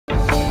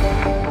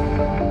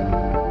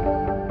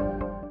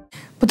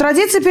По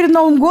традиции, перед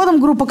Новым годом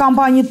группа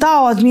компании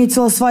ТАО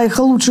отметила своих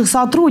лучших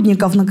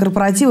сотрудников. На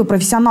корпоративы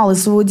профессионалы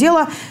своего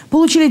дела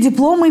получили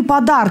дипломы и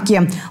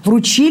подарки.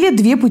 Вручили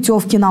 2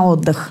 путевки на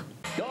отдых.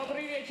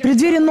 В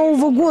преддверии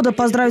Нового года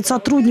поздравить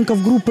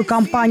сотрудников группы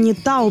компании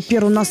ТАО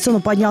первым на сцену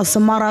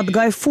поднялся Марат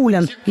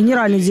Гайфуллин,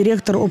 генеральный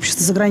директор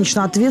общества с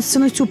ограниченной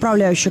ответственностью,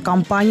 управляющая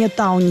компания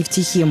ТАО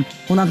 «Нефтехим».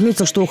 Он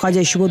отметил, что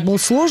уходящий год был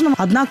сложным,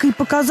 однако и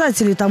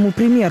показатели тому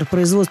пример.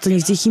 Производство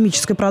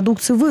нефтехимической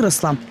продукции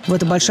выросло. В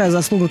этом большая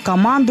заслуга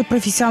команды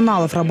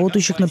профессионалов,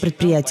 работающих на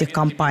предприятиях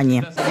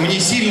компании. Мне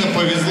сильно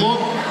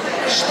повезло,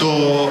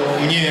 что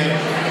мне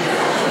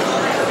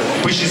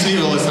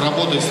посчастливилось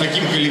работать с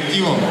таким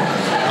коллективом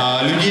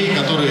людей,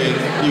 которые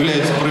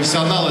являются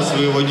профессионалами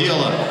своего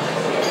дела,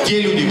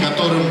 те люди,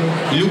 которым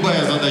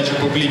любая задача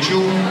по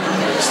плечу,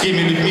 с теми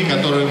людьми,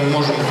 которые мы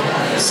можем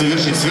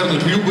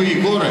свернуть любые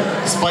горы.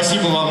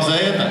 Спасибо вам за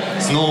это.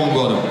 С Новым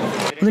годом!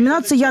 В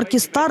номинации «Яркий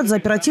старт» за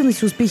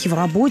оперативность и успехи в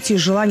работе и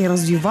желание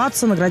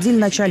развиваться наградили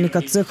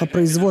начальника цеха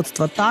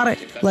производства тары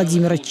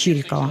Владимира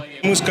Чирикова.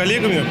 Мы с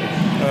коллегами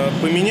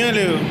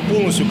поменяли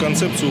полностью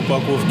концепцию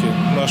упаковки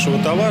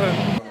нашего товара.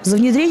 За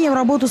внедрение в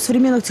работу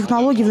современных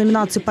технологий в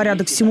номинации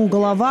 «Порядок всему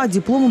голова»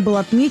 дипломом был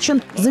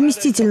отмечен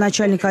заместитель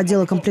начальника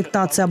отдела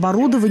комплектации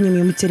оборудованием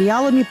и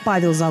материалами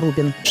Павел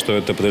Зарубин. Что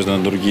это подождено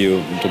на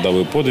другие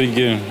трудовые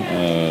подвиги,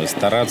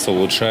 стараться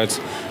улучшать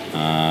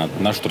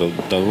нашу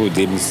трудовую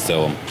деятельность в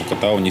целом по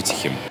ТАО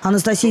 «Нефтехим».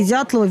 Анастасия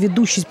Дятлова,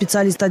 ведущий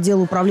специалист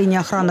отдела управления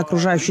охраны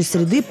окружающей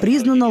среды,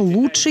 признана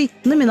лучшей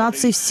в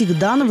номинации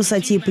 «Всегда на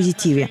высоте и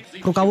позитиве».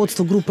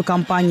 Руководство группы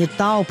компании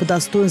ТАО по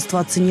достоинству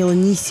оценило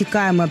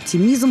неиссякаемый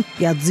оптимизм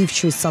и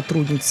отзывчивость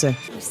сотрудницы.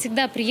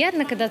 Всегда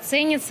приятно, когда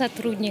ценят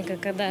сотрудника,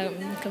 когда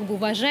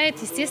уважают.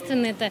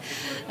 Естественно, это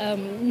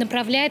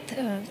направляет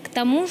к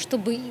тому,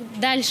 чтобы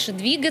дальше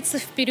двигаться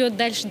вперед,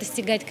 дальше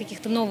достигать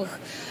каких-то новых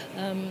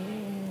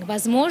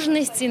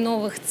возможностей,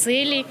 новых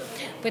целей.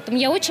 Поэтому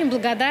я очень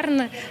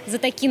благодарна за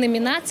такие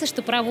номинации,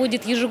 что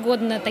проводят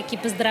ежегодно такие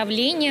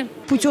поздравления.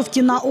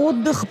 Путевки на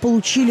отдых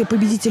получили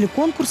победители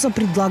конкурса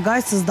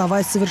 «Предлагай,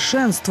 создавай,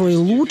 совершенствуй».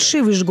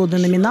 Лучшие в ежегодной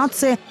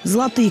номинации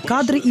 «Золотые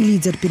кадры» и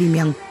 «Лидер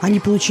перемен».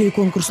 Они получили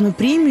конкурсную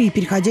премию и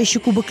переходящий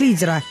кубок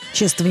лидера.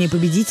 Чествование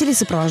победителей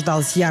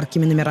сопровождалось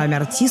яркими номерами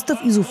артистов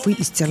из Уфы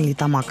и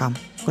Стерлитамака.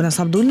 Вадим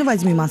Абдуллин,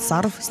 Вадим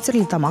Масаров,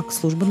 Стерлитамак,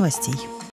 служба новостей.